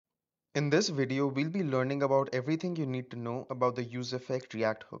In this video, we'll be learning about everything you need to know about the useEffect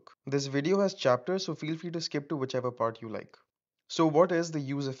React hook. This video has chapters, so feel free to skip to whichever part you like. So what is the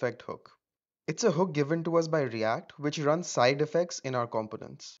useEffect hook? It's a hook given to us by React which runs side effects in our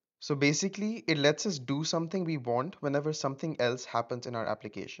components. So basically, it lets us do something we want whenever something else happens in our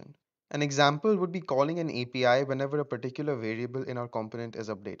application. An example would be calling an API whenever a particular variable in our component is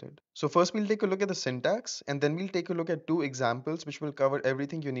updated. So first we'll take a look at the syntax and then we'll take a look at two examples which will cover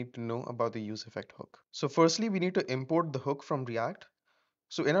everything you need to know about the useEffect hook. So firstly, we need to import the hook from React.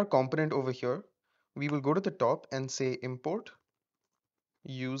 So in our component over here, we will go to the top and say import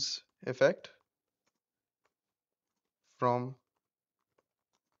useEffect from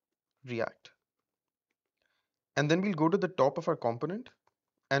React. And then we'll go to the top of our component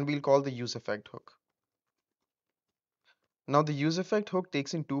and we'll call the useEffect hook. Now the useEffect hook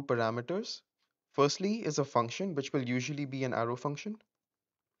takes in two parameters. Firstly is a function which will usually be an arrow function,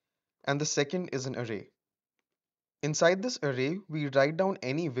 and the second is an array. Inside this array, we write down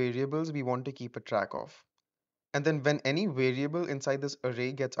any variables we want to keep a track of. And then when any variable inside this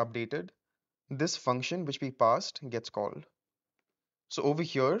array gets updated, this function which we passed gets called. So over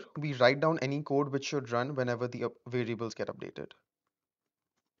here, we write down any code which should run whenever the variables get updated.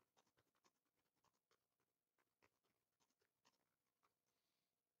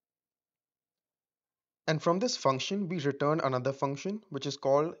 And from this function, we return another function which is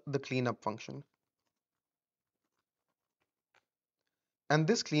called the cleanup function. And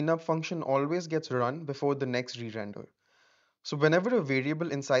this cleanup function always gets run before the next re-render. So whenever a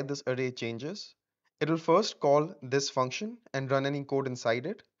variable inside this array changes, it'll first call this function and run any code inside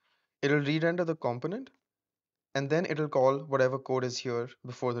it. It'll re-render the component, and then it'll call whatever code is here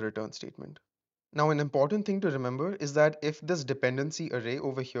before the return statement. Now, an important thing to remember is that if this dependency array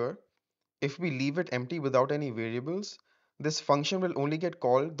over here, if we leave it empty without any variables, this function will only get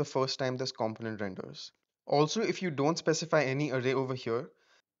called the first time this component renders. Also, if you don't specify any array over here,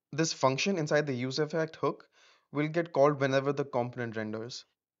 this function inside the useEffect hook will get called whenever the component renders.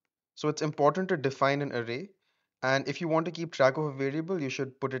 So it's important to define an array, and if you want to keep track of a variable, you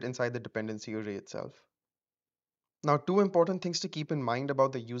should put it inside the dependency array itself. Now, two important things to keep in mind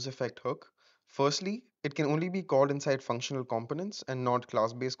about the useEffect hook. Firstly, it can only be called inside functional components and not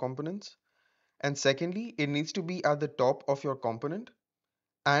class-based components. And secondly, it needs to be at the top of your component,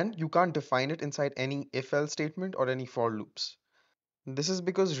 and you can't define it inside any if-else statement or any for loops. This is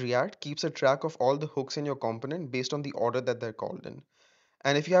because React keeps a track of all the hooks in your component based on the order that they're called in.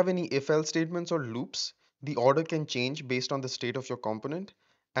 And if you have any if-else statements or loops, the order can change based on the state of your component,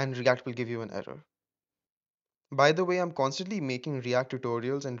 and React will give you an error. By the way, I'm constantly making React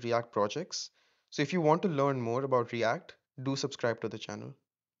tutorials and React projects, so if you want to learn more about React, do subscribe to the channel.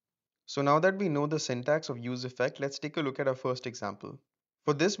 So now that we know the syntax of useEffect, let's take a look at our first example.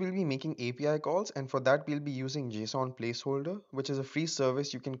 For this, we'll be making API calls, and for that, we'll be using JSON placeholder, which is a free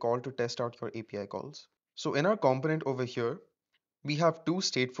service you can call to test out your API calls. So in our component over here, we have two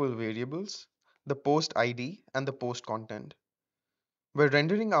stateful variables, the post ID and the post content. We're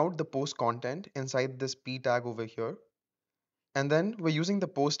rendering out the post content inside this p tag over here, and then we're using the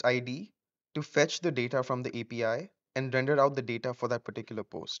post ID to fetch the data from the API and render out the data for that particular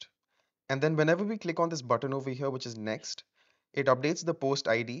post. And then whenever we click on this button over here, which is next, it updates the post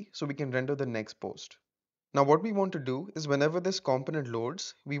ID so we can render the next post. Now what we want to do is whenever this component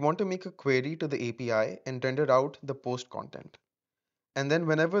loads, we want to make a query to the API and render out the post content. And then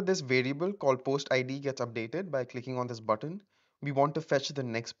whenever this variable called post ID gets updated by clicking on this button, we want to fetch the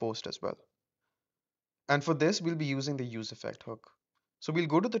next post as well. And for this, we'll be using the useEffect hook. So we'll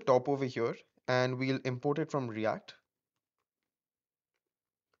go to the top over here and we'll import it from React.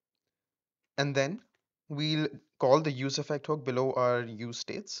 And then we'll call the useEffect hook below our use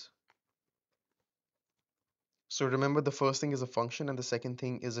states. So remember, the first thing is a function and the second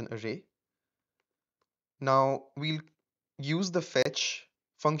thing is an array. Now we'll use the fetch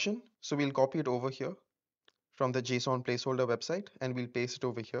function. So we'll copy it over here from the JSON placeholder website and we'll paste it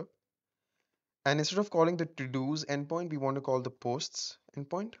over here. And instead of calling the to-dos endpoint, we want to call the posts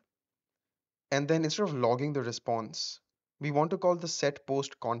endpoint. And then instead of logging the response, we want to call the set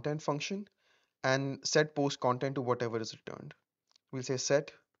post content function and set post content to whatever is returned. We'll say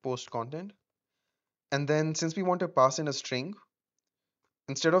set post content. And then since we want to pass in a string,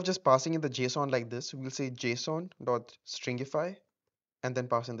 instead of just passing in the JSON like this, we'll say JSON.stringify and then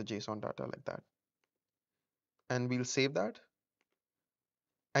pass in the JSON data like that. And we'll save that.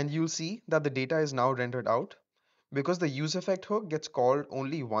 And you'll see that the data is now rendered out because the useEffect hook gets called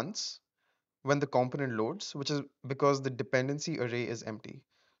only once when the component loads, which is because the dependency array is empty.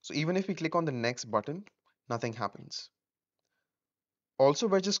 So even if we click on the next button, nothing happens. Also,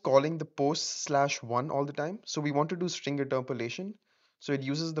 we're just calling the post/1 all the time. So we want to do string interpolation. So it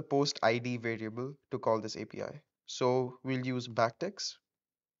uses the post ID variable to call this API. So we'll use backticks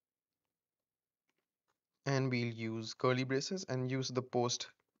and we'll use curly braces and use the post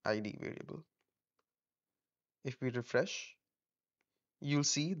ID variable. If we refresh, you'll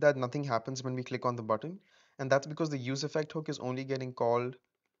see that nothing happens when we click on the button. And that's because the useEffect hook is only getting called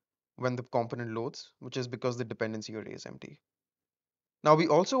when the component loads, which is because the dependency array is empty. Now we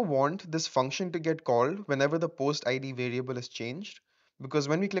also want this function to get called whenever the post ID variable is changed, because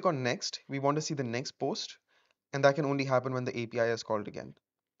when we click on next, we want to see the next post, and that can only happen when the API is called again.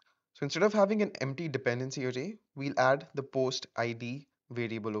 So instead of having an empty dependency array, we'll add the post ID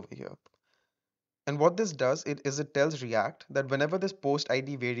variable over here. And what this does it tells React that whenever this post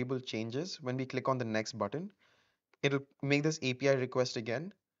ID variable changes, when we click on the next button, it'll make this API request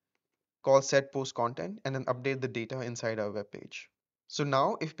again, call set post content, and then update the data inside our web page. So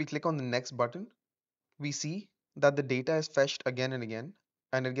now if we click on the next button, we see that the data is fetched again and again,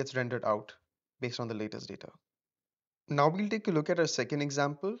 and it gets rendered out based on the latest data. Now we'll take a look at our second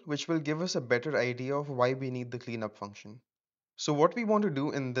example, which will give us a better idea of why we need the cleanup function. So what we want to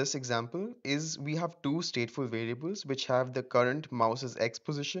do in this example is we have two stateful variables which have the current mouse's X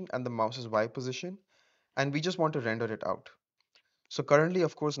position and the mouse's Y position, and we just want to render it out. So currently,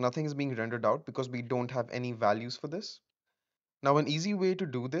 of course, nothing is being rendered out because we don't have any values for this. Now, an easy way to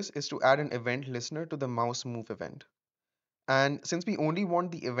do this is to add an event listener to the mouse move event. And since we only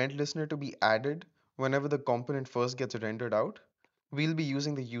want the event listener to be added whenever the component first gets rendered out, we'll be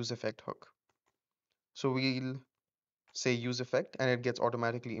using the useEffect hook. So we'll say useEffect and it gets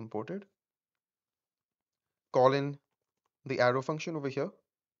automatically imported. Call in the arrow function over here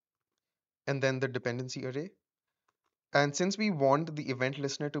and then the dependency array. And since we want the event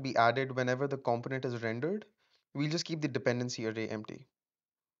listener to be added whenever the component is rendered, we'll just keep the dependency array empty.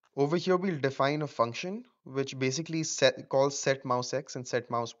 Over here, we'll define a function which basically calls set mouse x and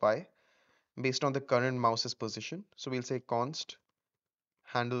set mouse y based on the current mouse's position. So we'll say const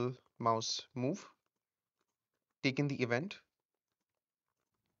handle mouse move, take in the event,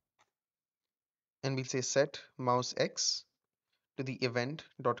 and we'll say set mouse x to the event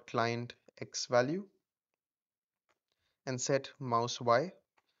dot client x value and set mouse y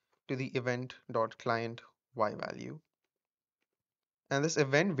to the event dot client y value. And this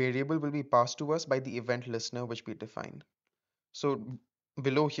event variable will be passed to us by the event listener which we defined. So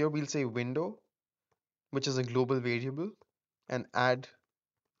below here we'll say window, which is a global variable, and add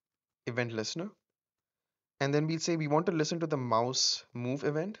event listener. And then we'll say we want to listen to the mouse move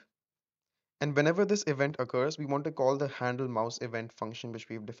event. And whenever this event occurs, we want to call the handle mouse event function which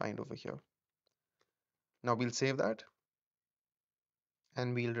we've defined over here. Now we'll save that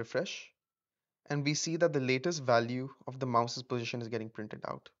and we'll refresh. And we see that the latest value of the mouse's position is getting printed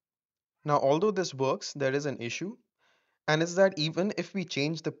out. Now, although this works, there is an issue. And it's that even if we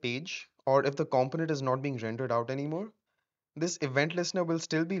change the page or if the component is not being rendered out anymore, this event listener will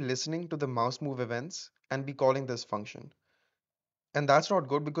still be listening to the mouse move events and be calling this function. And that's not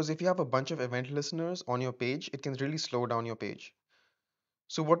good because if you have a bunch of event listeners on your page, it can really slow down your page.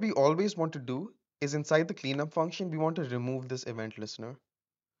 So what we always want to do is inside the cleanup function, we want to remove this event listener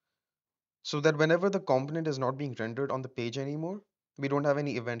so that whenever the component is not being rendered on the page anymore, we don't have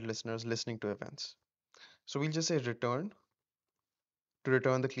any event listeners listening to events. So we'll just say return to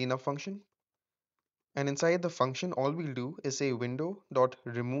return the cleanup function. And inside the function, all we'll do is say window dot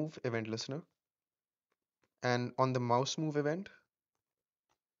remove event listener. And on the mouse move event,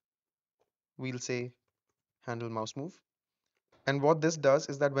 we'll say handle mouse move. And what this does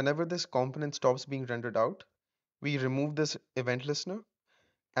is that whenever this component stops being rendered out, we remove this event listener,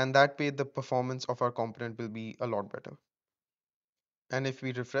 and that way the performance of our component will be a lot better. And if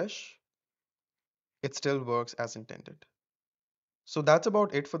we refresh, it still works as intended. So that's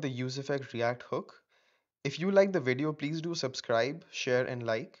about it for the useEffect React hook. If you like the video, please do subscribe, share, and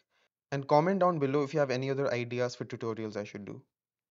like, and comment down below if you have any other ideas for tutorials I should do.